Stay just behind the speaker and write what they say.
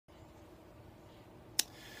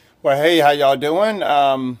Well, hey, how y'all doing?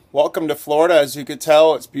 Welcome to Florida. As you could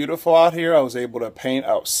tell, it's beautiful out here. I was able to paint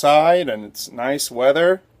outside and it's nice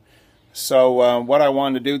weather. So what I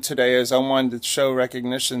wanted to do today is I wanted to show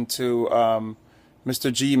recognition to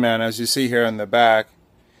Mr. G-Man, as you see here in the back.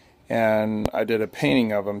 And I did a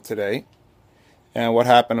painting of him today. And what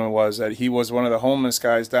happened was that he was one of the homeless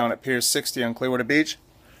guys down at Pier 60 on Clearwater Beach.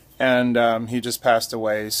 And he just passed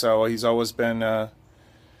away. So he's always been...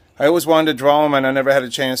 I always wanted to draw him, and I never had a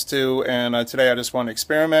chance to. And today I just wanted to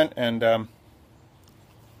experiment, and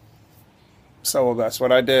so that's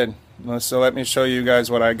what I did. So let me show you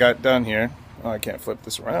guys what I got done here. Oh, I can't flip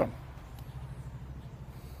this around.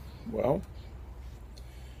 Well,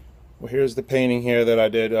 here's the painting here that I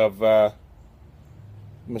did of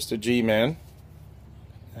Mr. G-Man,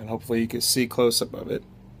 and hopefully you can see close up of it.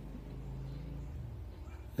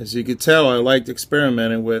 As you can tell, I liked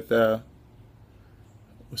experimenting with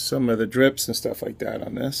some of the drips and stuff like that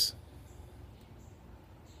on this.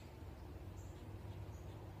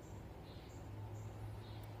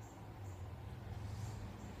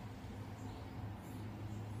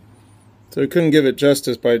 So I couldn't give it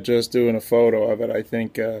justice by just doing a photo of it. I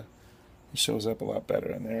think it shows up a lot better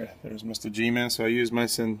in there. There's Mr. G-Man. So I used my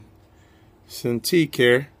Cintiq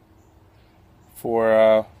here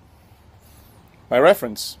for my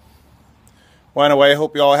reference. Well, anyway, I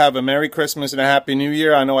hope you all have a Merry Christmas and a Happy New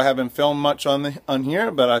Year. I know I haven't filmed much on here,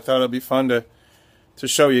 but I thought it'd be fun to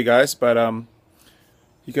show you guys. But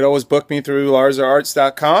you could always book me through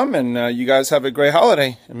larsarts.com, and you guys have a great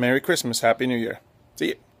holiday and Merry Christmas, Happy New Year. See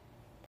you.